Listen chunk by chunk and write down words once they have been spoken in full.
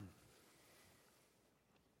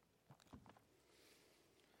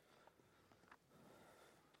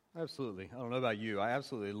Absolutely. I don't know about you. I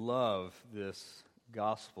absolutely love this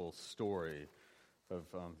gospel story of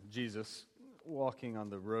Jesus walking on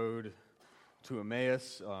the road to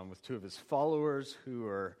Emmaus with two of his followers who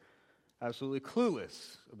are absolutely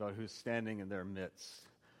clueless about who's standing in their midst.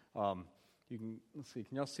 Let's see,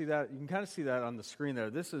 can y'all see that? You can kind of see that on the screen there.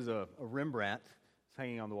 This is a Rembrandt. It's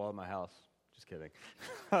hanging on the wall of my house. Just kidding.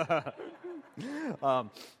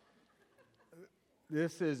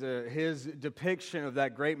 This is his depiction of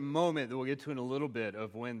that great moment that we'll get to in a little bit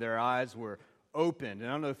of when their eyes were opened. And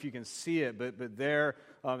I don't know if you can see it, but there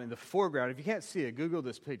in the foreground, if you can't see it, Google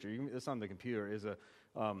this picture. It's on the computer. Is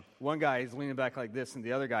one guy is leaning back like this, and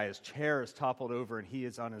the other guy, his chair is toppled over, and he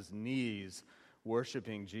is on his knees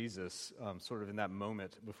worshiping Jesus sort of in that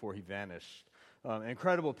moment before he vanished. An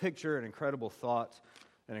incredible picture, an incredible thought,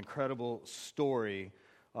 an incredible story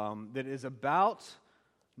that is about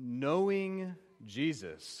knowing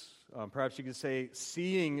Jesus. Perhaps you could say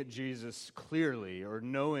seeing Jesus clearly, or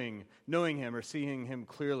knowing him, or seeing him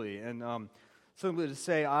clearly. And simply to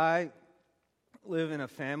say, I live in a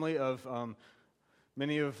family of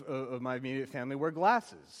many of my immediate family wear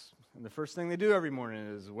glasses. And the first thing they do every morning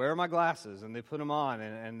is, where are my glasses? And they put them on,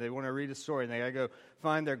 and they want to read a story, and they got to go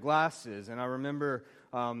find their glasses. And I remember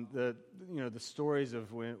the stories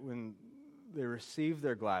of when they received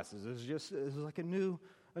their glasses. It was like a new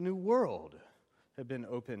world had been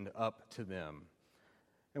opened up to them.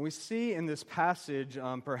 And we see in this passage,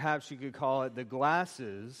 perhaps you could call it the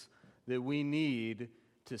glasses that we need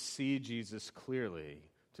to see Jesus clearly,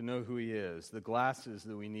 to know who he is, the glasses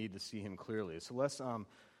that we need to see him clearly. So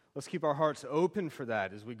let's keep our hearts open for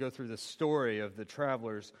that as we go through the story of the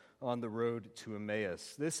travelers on the road to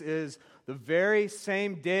Emmaus. This is the very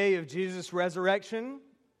same day of Jesus' resurrection.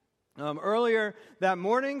 Earlier that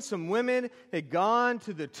morning, some women had gone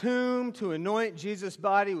to the tomb to anoint Jesus'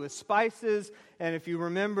 body with spices. And if you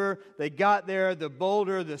remember, they got there, the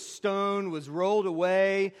boulder, the stone was rolled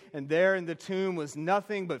away, and there in the tomb was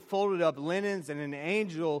nothing but folded up linens and an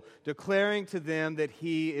angel declaring to them that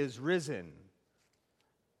he is risen.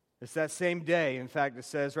 It's that same day. In fact, it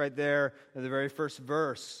says right there in the very first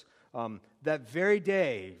verse, that very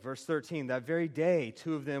day, verse 13, that very day,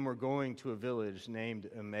 two of them were going to a village named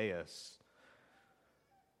Emmaus.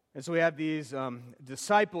 And so we have these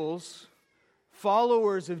disciples,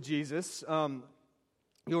 followers of Jesus.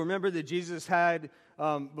 You'll remember that Jesus had,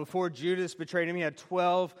 before Judas betrayed him, he had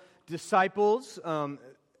 12 disciples,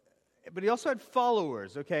 but he also had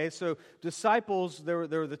followers, okay? So disciples, there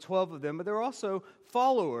were the 12 of them, but there were also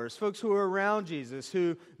followers, folks who were around Jesus,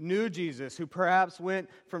 who knew Jesus, who perhaps went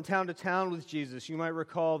from town to town with Jesus. You might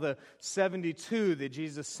recall the 72 that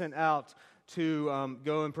Jesus sent out to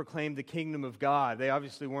go and proclaim the kingdom of God. They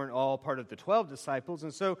obviously weren't all part of the 12 disciples,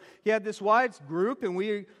 and so he had this wide group, and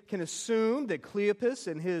we can assume that Cleopas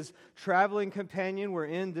and his traveling companion were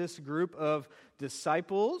in this group of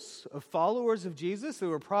disciples, of followers of Jesus, who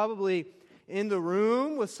were probably in the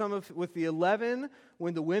room with the 11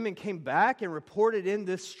 when the women came back and reported in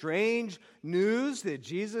this strange news that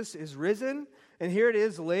Jesus is risen. And here it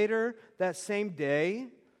is later that same day,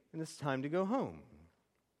 and it's time to go home.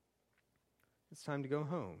 It's time to go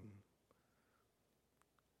home.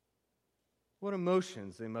 What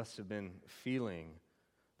emotions they must have been feeling.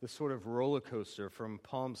 This sort of roller coaster from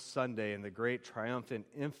Palm Sunday and the great triumphant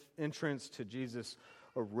entrance to Jesus'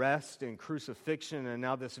 arrest and crucifixion, and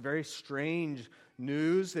now this very strange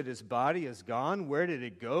news that his body is gone. Where did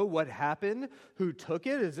it go? What happened? Who took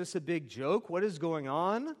it? Is this a big joke? What is going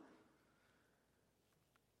on?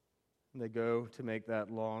 And they go to make that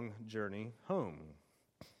long journey home.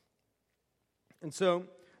 And so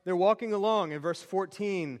they're walking along, and verse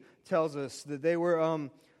 14 tells us that they were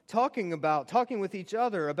talking with each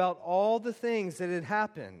other about all the things that had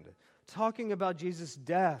happened, talking about Jesus'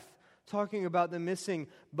 death, talking about the missing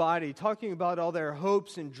body, talking about all their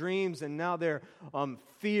hopes and dreams, and now their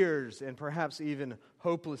fears and perhaps even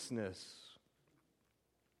hopelessness.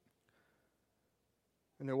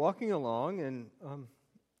 And they're walking along, and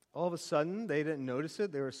all of a sudden, they didn't notice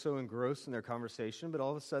it. They were so engrossed in their conversation, but all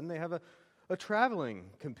of a sudden they have a traveling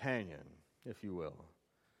companion, if you will.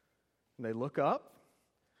 And they look up,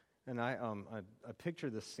 and I picture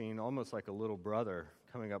this scene almost like a little brother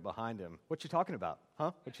coming up behind him. What you talking about?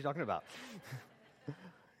 Huh? What you talking about?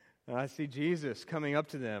 And I see Jesus coming up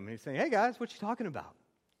to them, and he's saying, hey guys, what you talking about?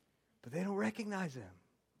 But they don't recognize him.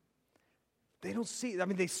 They don't see,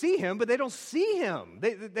 they see him, but they don't see him.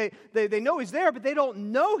 They know he's there, but they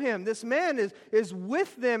don't know him. This man is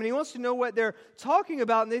with them, and he wants to know what they're talking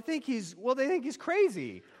about, and they think he's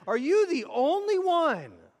crazy. Are you the only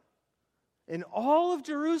one in all of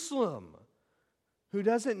Jerusalem who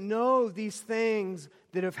doesn't know these things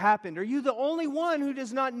that have happened? Are you the only one who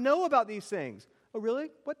does not know about these things? Oh, really?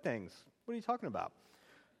 What things? What are you talking about?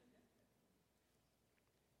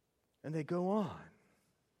 And they go on.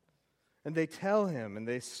 And they tell him, and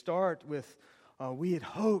they start with, we had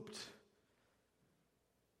hoped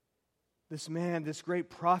this man, this great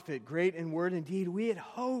prophet, great in word and deed, we had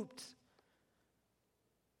hoped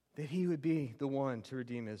that he would be the one to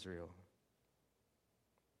redeem Israel.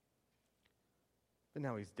 But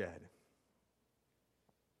now he's dead.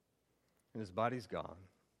 And his body's gone.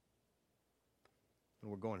 And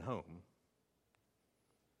we're going home.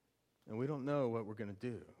 And we don't know what we're going to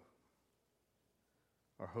do.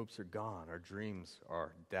 Our hopes are gone. Our dreams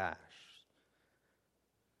are dashed.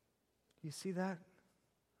 Do you see that?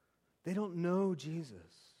 They don't know Jesus.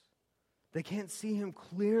 They can't see him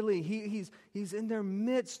clearly. He's in their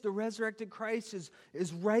midst. The resurrected Christ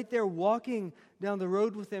is right there walking down the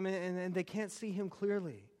road with them, and they can't see him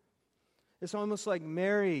clearly. It's almost like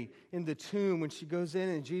Mary in the tomb when she goes in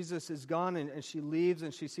and Jesus is gone, and she leaves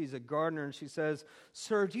and she sees a gardener and she says,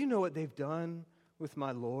 "Sir, do you know what they've done with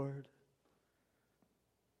my Lord?"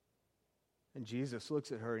 And Jesus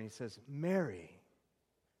looks at her and he says, "Mary."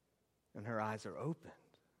 And her eyes are opened.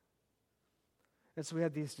 And so we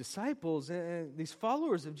have these disciples and these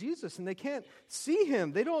followers of Jesus, and they can't see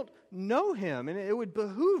him. They don't know him. And it would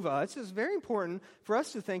behoove us, it's very important for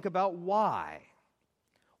us to think about why.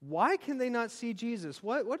 Why can they not see Jesus?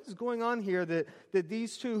 What is going on here that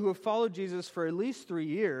these two who have followed Jesus for at least 3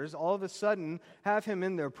 years all of a sudden have him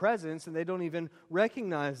in their presence and they don't even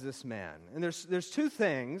recognize this man? And there's two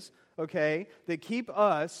things, okay, that keep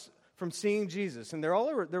us from seeing Jesus. And they're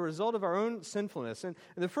all the result of our own sinfulness. And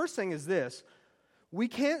the first thing is this. We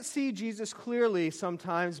can't see Jesus clearly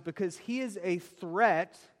sometimes because he is a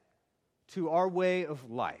threat to our way of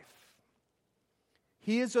life.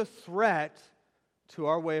 He is a threat to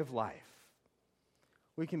our way of life.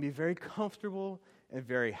 We can be very comfortable and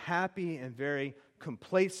very happy and very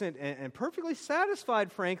complacent and perfectly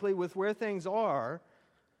satisfied, frankly, with where things are.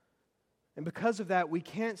 And because of that, we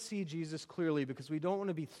can't see Jesus clearly because we don't want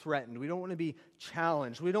to be threatened. We don't want to be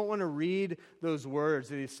challenged. We don't want to read those words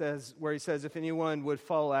that he says, where he says, if anyone would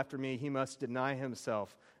follow after me, he must deny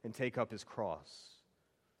himself and take up his cross.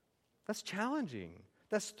 That's challenging.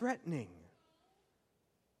 That's threatening.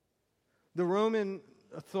 The Roman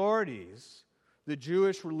authorities, the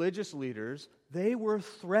Jewish religious leaders, they were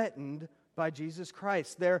threatened by Jesus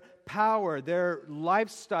Christ. Their power, their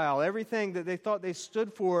lifestyle, everything that they thought they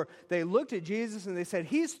stood for, they looked at Jesus and they said,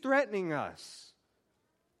 he's threatening us.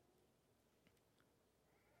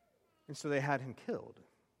 And so they had him killed.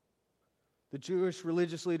 The Jewish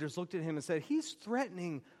religious leaders looked at him and said, he's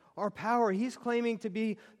threatening our power. He's claiming to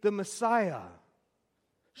be the Messiah.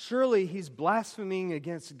 Surely he's blaspheming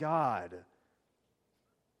against God.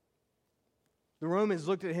 The Romans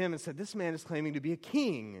looked at him and said, this man is claiming to be a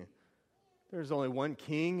king. There's only one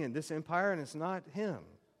king in this empire, and it's not him.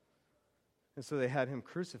 And so they had him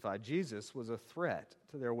crucified. Jesus was a threat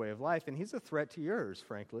to their way of life, and he's a threat to yours,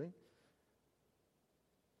 frankly.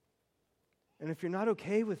 And if you're not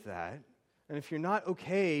okay with that, and if you're not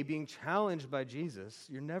okay being challenged by Jesus,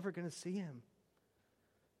 you're never going to see him.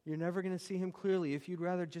 You're never going to see him clearly. If you'd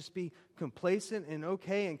rather just be complacent and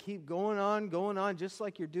okay and keep going on, just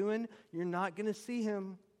like you're doing, you're not going to see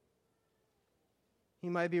him. He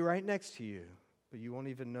might be right next to you, but you won't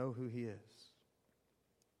even know who he is.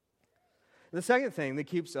 The second thing that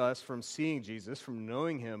keeps us from seeing Jesus, from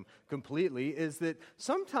knowing him completely, is that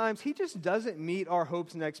sometimes he just doesn't meet our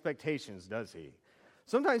hopes and expectations, does he?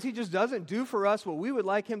 Sometimes he just doesn't do for us what we would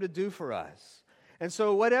like him to do for us. And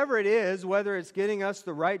so whatever it is, whether it's getting us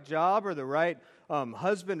the right job or the right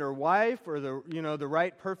husband or wife or the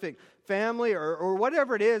right perfect family or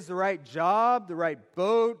whatever it is, the right job, the right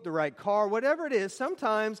boat, the right car, whatever it is,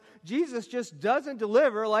 sometimes Jesus just doesn't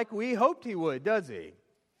deliver like we hoped he would, does he?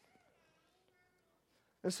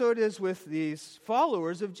 And so it is with these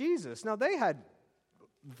followers of Jesus. Now they had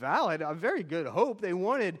a very good hope. They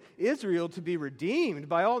wanted Israel to be redeemed.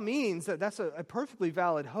 By all means, that's a perfectly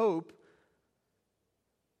valid hope.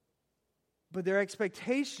 But their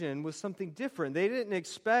expectation was something different. They didn't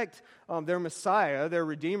expect their Messiah, their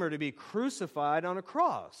Redeemer, to be crucified on a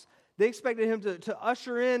cross. They expected him to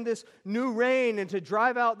usher in this new reign and to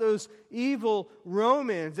drive out those evil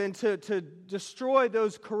Romans and to destroy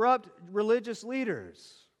those corrupt religious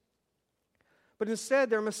leaders. But instead,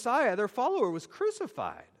 their Messiah, their follower, was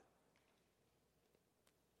crucified.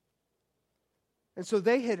 And so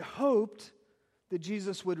they had hoped that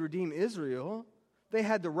Jesus would redeem Israel. They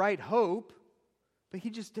had the right hope, but he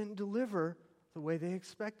just didn't deliver the way they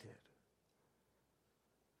expected.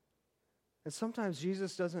 And sometimes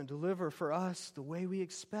Jesus doesn't deliver for us the way we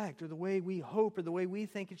expect or the way we hope or the way we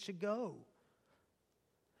think it should go.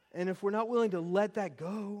 And if we're not willing to let that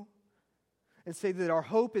go and say that our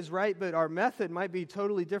hope is right, but our method might be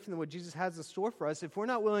totally different than what Jesus has in store for us, if we're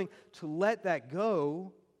not willing to let that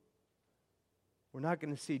go, we're not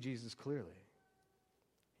going to see Jesus clearly.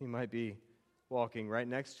 He might be walking right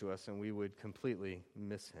next to us and we would completely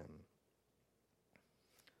miss him.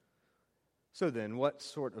 So then, what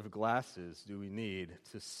sort of glasses do we need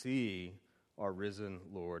to see our risen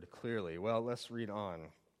Lord clearly? Well, let's read on.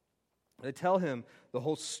 They tell him the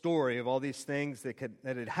whole story of all these things that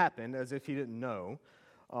had happened as if he didn't know.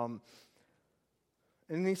 And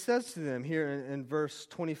he says to them here in verse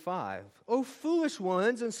 25, "O foolish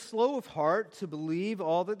ones and slow of heart to believe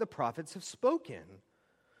all that the prophets have spoken.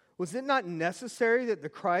 Was it not necessary that the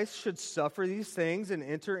Christ should suffer these things and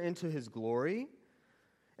enter into his glory?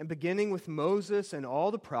 And beginning with Moses and all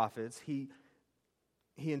the prophets, he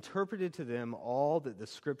interpreted to them all the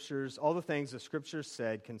things the Scriptures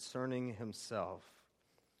said concerning himself."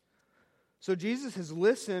 So Jesus has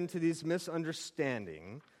listened to these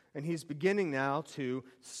misunderstandings, and he's beginning now to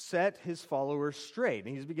set his followers straight.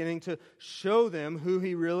 And he's beginning to show them who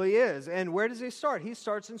he really is. And where does he start? He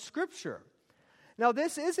starts in Scripture. Now,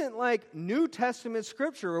 this isn't like New Testament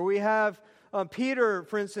Scripture where we have Peter,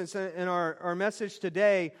 for instance, in our message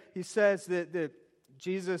today, he says that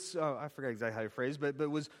Jesus, I forget exactly how he phrased, but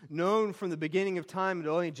was known from the beginning of time and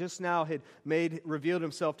only just now had revealed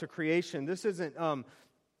himself to creation. This isn't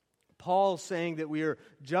Paul saying that we are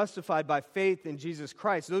justified by faith in Jesus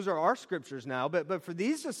Christ. Those are our scriptures now, but for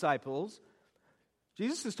these disciples,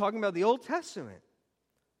 Jesus is talking about the Old Testament.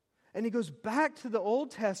 And he goes back to the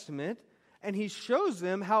Old Testament and he shows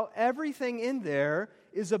them how everything in there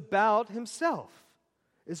is about himself,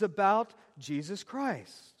 is about Jesus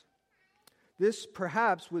Christ. This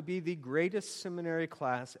perhaps would be the greatest seminary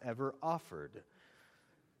class ever offered.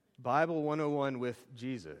 Bible 101 with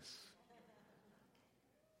Jesus.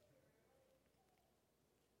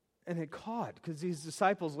 And it caught, because these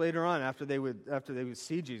disciples later on, after they would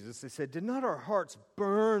see Jesus, they said, "Did not our hearts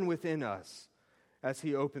burn within us as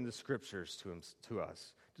he opened the Scriptures to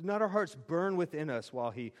us? Did not our hearts burn within us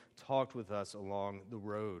while he talked with us along the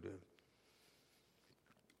road?"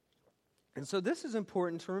 And so this is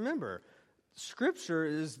important to remember. Scripture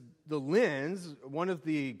is the lens, one of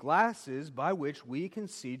the glasses by which we can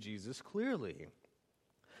see Jesus clearly.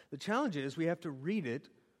 The challenge is we have to read it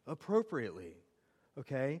appropriately.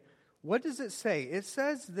 Okay? What does it say? It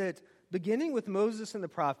says that beginning with Moses and the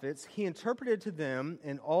prophets, he interpreted to them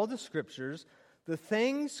in all the Scriptures the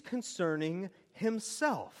things concerning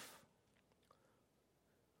himself.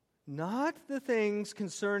 Not the things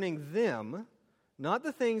concerning them, not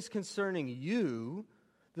the things concerning you,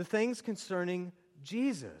 the things concerning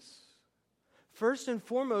Jesus. First and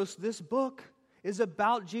foremost, this book is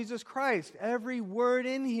about Jesus Christ. Every word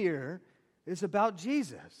in here is about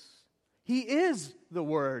Jesus. He is the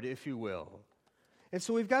Word, if you will. And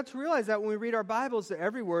so we've got to realize that when we read our Bibles, that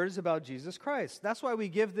every word is about Jesus Christ. That's why we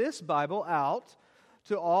give this Bible out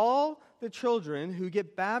to all the children who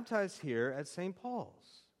get baptized here at St.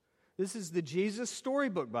 Paul's. This is the Jesus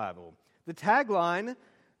Storybook Bible. The tagline,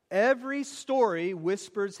 "Every story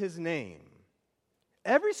whispers his name."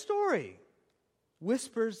 Every story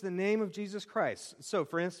whispers the name of Jesus Christ. So,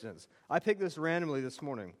 for instance, I picked this randomly this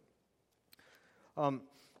morning.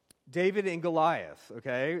 David and Goliath,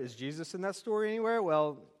 okay? Is Jesus in that story anywhere?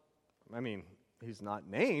 Well, I mean, he's not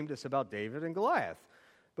named. It's about David and Goliath.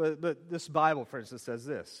 But this Bible, for instance, says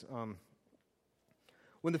this.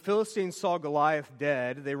 When the Philistines saw Goliath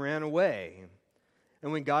dead, they ran away.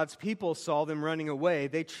 And when God's people saw them running away,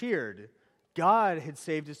 they cheered. God had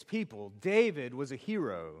saved his people. David was a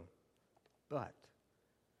hero. But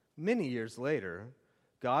many years later,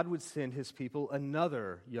 God would send his people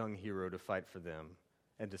another young hero to fight for them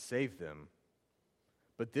and to save them.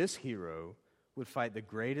 But this hero would fight the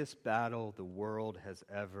greatest battle the world has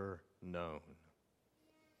ever known.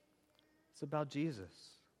 It's about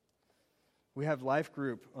Jesus. We have life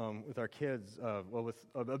group with our kids, with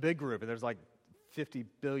a big group, and there's like 50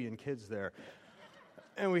 billion kids there.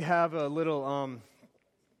 And we have a little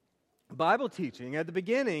Bible teaching at the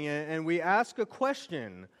beginning, and we ask a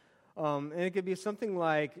question. And it could be something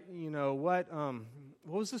like, what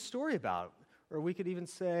was the story about? Or we could even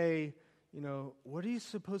say, what are you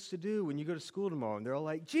supposed to do when you go to school tomorrow? And they're all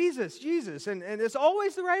like, Jesus, Jesus. And it's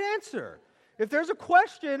always the right answer. If there's a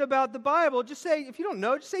question about the Bible, just say, if you don't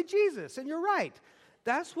know, just say Jesus, and you're right.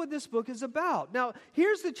 That's what this book is about. Now,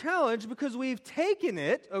 here's the challenge, because we've taken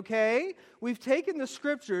it, okay? We've taken the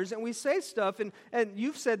scriptures and we say stuff, and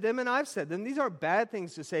you've said them and I've said them. These aren't bad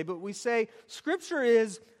things to say, but we say scripture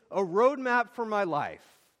is a roadmap for my life.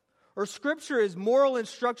 Or scripture is moral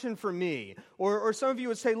instruction for me. Or some of you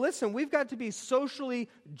would say, listen, we've got to be socially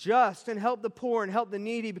just and help the poor and help the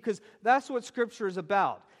needy, because that's what scripture is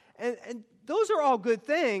about. And those are all good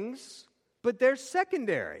things, but they're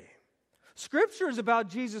secondary. Scripture is about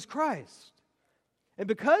Jesus Christ. And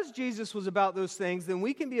because Jesus was about those things, then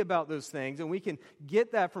we can be about those things, and we can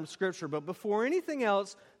get that from Scripture. But before anything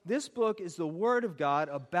else, this book is the Word of God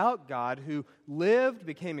about God who lived,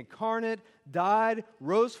 became incarnate, died,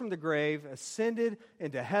 rose from the grave, ascended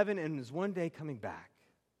into heaven, and is one day coming back.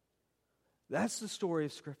 That's the story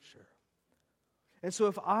of Scripture. And so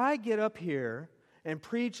if I get up here and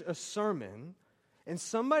preach a sermon, and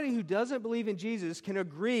somebody who doesn't believe in Jesus can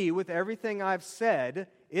agree with everything I've said,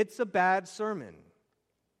 it's a bad sermon.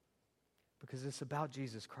 Because it's about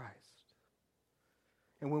Jesus Christ.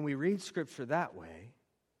 And when we read Scripture that way,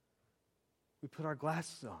 we put our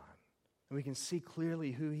glasses on and we can see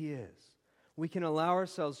clearly who He is. We can allow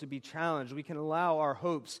ourselves to be challenged. We can allow our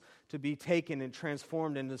hopes to be taken and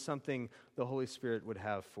transformed into something the Holy Spirit would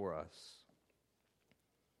have for us.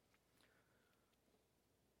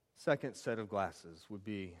 Second set of glasses would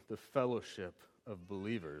be the fellowship of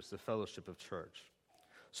believers, the fellowship of church.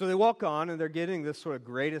 So they walk on, and they're getting this sort of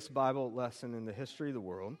greatest Bible lesson in the history of the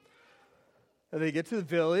world. And they get to the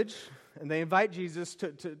village, and they invite Jesus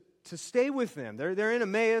to stay with them. They're in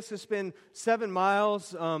Emmaus. It's been 7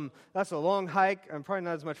 miles. That's a long hike. Probably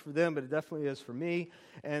not as much for them, but it definitely is for me.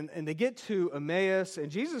 And they get to Emmaus, and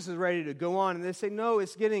Jesus is ready to go on. And they say, no,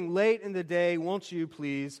 it's getting late in the day. Won't you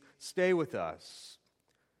please stay with us?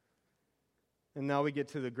 And now we get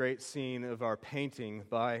to the great scene of our painting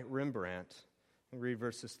by Rembrandt. I'll read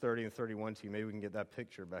verses 30 and 31 to you. Maybe we can get that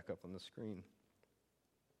picture back up on the screen.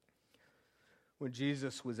 When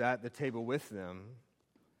Jesus was at the table with them,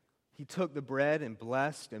 He took the bread and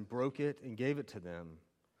blessed and broke it and gave it to them.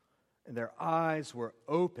 And their eyes were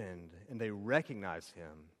opened, and they recognized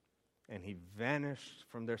Him, and He vanished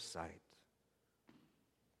from their sight.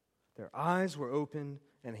 Their eyes were opened,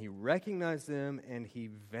 and He recognized them, and He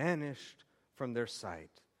vanished from their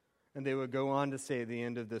sight. And they would go on to say at the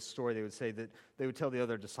end of this story, they would say that they would tell the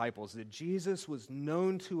other disciples that Jesus was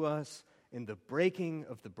known to us in the breaking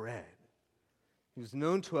of the bread. He was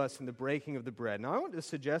known to us in the breaking of the bread. Now I want to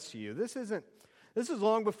suggest to you, this is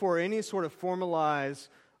long before any sort of formalized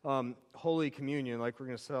Holy Communion like we're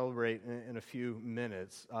going to celebrate in a few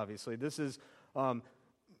minutes, obviously. This is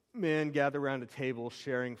men gather around a table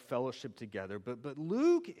sharing fellowship together. But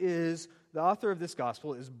Luke is, the author of this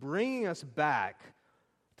gospel, is bringing us back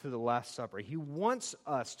to the Last Supper. He wants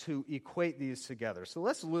us to equate these together. So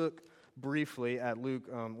let's look briefly at Luke.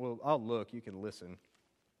 I'll look, you can listen.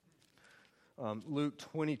 Luke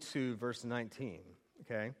 22, verse 19,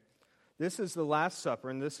 okay? This is the Last Supper,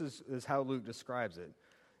 and this is how Luke describes it.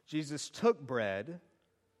 Jesus took bread,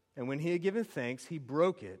 and when He had given thanks, He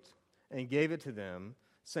broke it and gave it to them,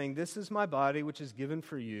 saying, "This is my body, which is given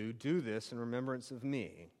for you. Do this in remembrance of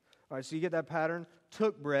me." All right, so you get that pattern?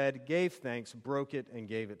 Took bread, gave thanks, broke it, and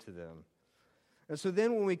gave it to them. And so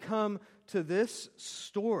then when we come to this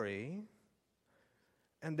story,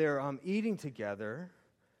 and they're eating together,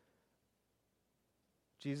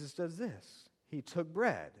 Jesus does this. He took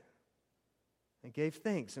bread and gave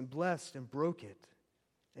thanks and blessed and broke it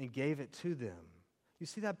and gave it to them. You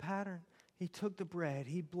see that pattern? He took the bread,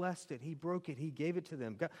 He blessed it, He broke it, He gave it to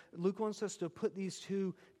them. Luke wants us to put these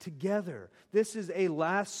two together. This is a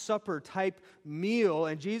Last Supper type meal,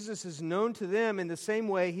 and Jesus is known to them in the same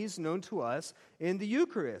way He's known to us in the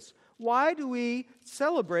Eucharist. Why do we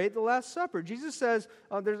celebrate the Last Supper? Jesus says,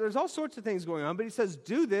 there's all sorts of things going on, but He says,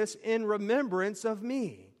 do this in remembrance of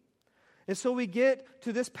me. And so we get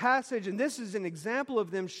to this passage, and this is an example of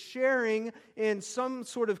them sharing in some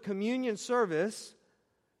sort of communion service,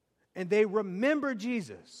 and they remember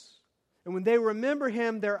Jesus. And when they remember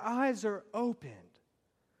Him, their eyes are opened,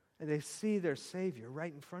 and they see their Savior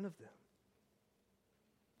right in front of them.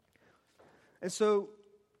 And so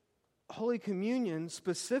Holy Communion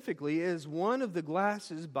specifically is one of the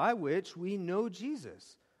glasses by which we know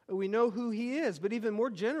Jesus. We know who He is. But even more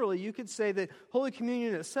generally, you could say that Holy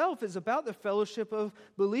Communion itself is about the fellowship of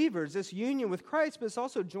believers, this union with Christ, but it's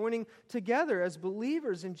also joining together as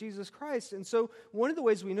believers in Jesus Christ. And so one of the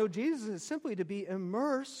ways we know Jesus is simply to be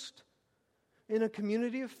immersed in a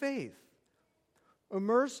community of faith,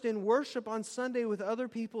 immersed in worship on Sunday with other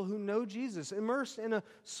people who know Jesus, immersed in a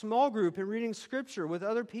small group in reading Scripture with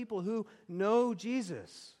other people who know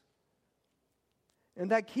Jesus. And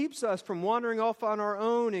that keeps us from wandering off on our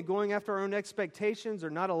own and going after our own expectations or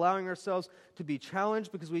not allowing ourselves to be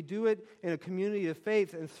challenged, because we do it in a community of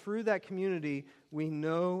faith, and through that community, we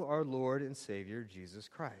know our Lord and Savior, Jesus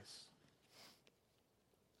Christ.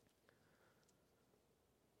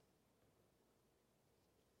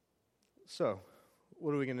 So,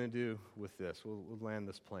 what are we going to do with this? We'll land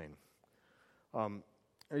this plane.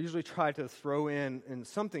 I usually try to throw in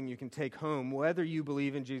something you can take home, whether you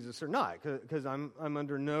believe in Jesus or not, because I'm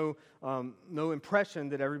under no impression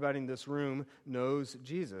that everybody in this room knows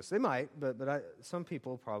Jesus. They might, but some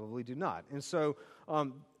people probably do not. And so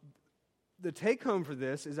the take home for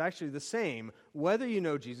this is actually the same, whether you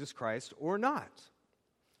know Jesus Christ or not.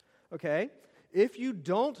 Okay? If you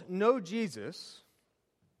don't know Jesus,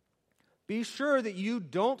 be sure that you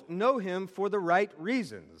don't know him for the right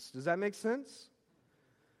reasons. Does that make sense?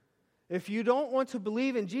 If you don't want to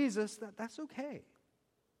believe in Jesus, that's okay.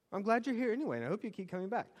 I'm glad you're here anyway, and I hope you keep coming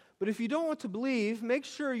back. But if you don't want to believe, make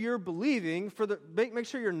sure you're make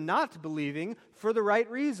sure you're not believing for the right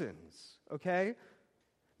reasons, okay?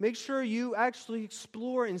 Make sure you actually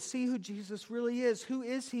explore and see who Jesus really is. Who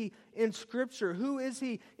is he in Scripture? Who is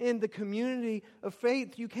he in the community of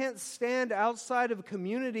faith? You can't stand outside of a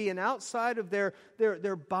community and outside of their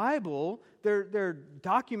Bible, their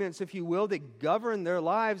documents, if you will, that govern their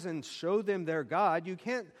lives and show them their God. You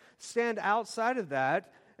can't stand outside of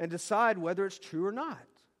that and decide whether it's true or not,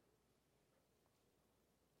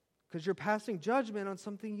 because you're passing judgment on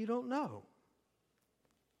something you don't know.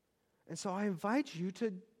 And so I invite you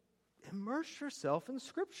to immerse yourself in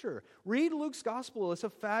Scripture. Read Luke's Gospel. It's a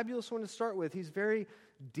fabulous one to start with. He's very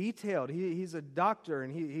detailed. He's a doctor,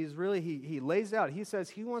 and he lays out. He says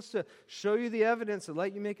he wants to show you the evidence and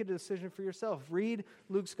let you make a decision for yourself. Read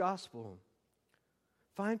Luke's Gospel.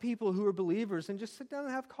 Find people who are believers and just sit down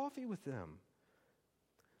and have coffee with them.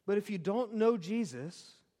 But if you don't know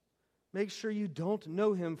Jesus, make sure you don't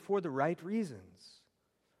know him for the right reasons.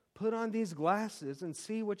 Put on these glasses and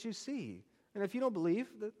see what you see. And if you don't believe,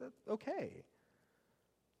 that's okay.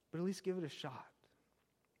 But at least give it a shot.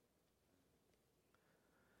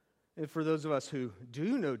 And for those of us who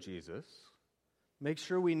do know Jesus, make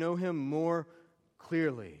sure we know him more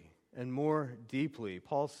clearly and more deeply.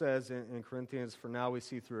 Paul says in Corinthians, "For now we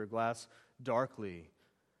see through a glass darkly,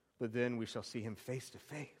 but then we shall see him face to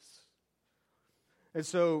face." And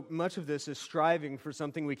so much of this is striving for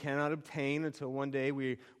something we cannot obtain until one day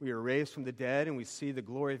we are raised from the dead and we see the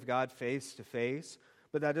glory of God face to face.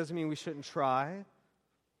 But that doesn't mean we shouldn't try.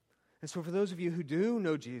 And so for those of you who do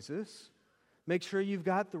know Jesus, make sure you've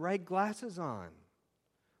got the right glasses on.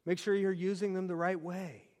 Make sure you're using them the right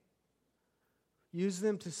way. Use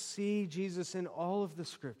them to see Jesus in all of the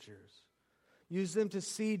Scriptures. Use them to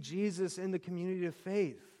see Jesus in the community of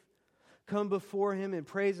faith. Come before him in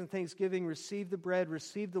praise and thanksgiving. Receive the bread,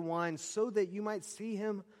 receive the wine, so that you might see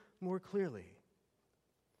him more clearly.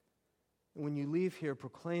 And when you leave here,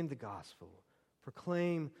 proclaim the gospel.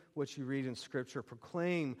 Proclaim what you read in Scripture.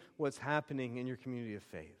 Proclaim what's happening in your community of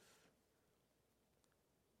faith.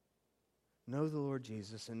 Know the Lord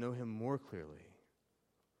Jesus and know him more clearly.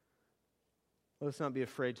 Let us not be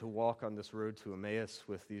afraid to walk on this road to Emmaus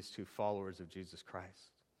with these two followers of Jesus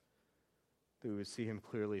Christ. That we would see him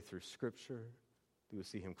clearly through Scripture. That we would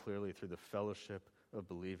see him clearly through the fellowship of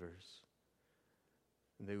believers.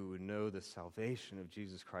 And that we would know the salvation of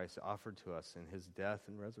Jesus Christ offered to us in his death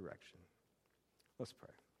and resurrection. Let's pray.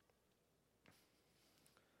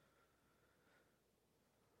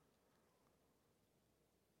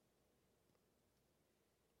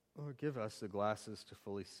 Lord, give us the glasses to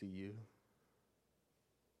fully see you.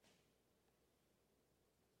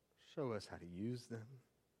 Show us how to use them.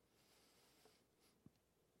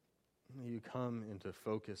 May you come into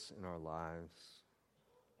focus in our lives.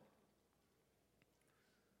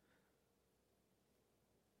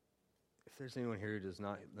 If there's anyone here who does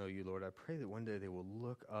not know you, Lord, I pray that one day they will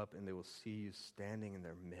look up and they will see you standing in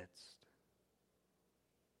their midst.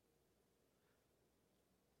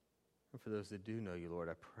 And for those that do know you, Lord,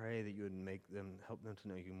 I pray that you would help them to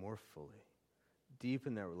know you more fully.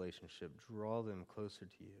 Deepen that relationship. Draw them closer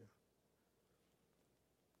to you.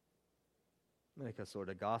 Make us, Lord,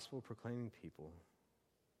 a gospel-proclaiming people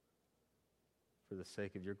for the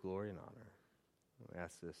sake of your glory and honor. We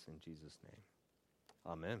ask this in Jesus' name.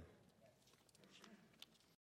 Amen.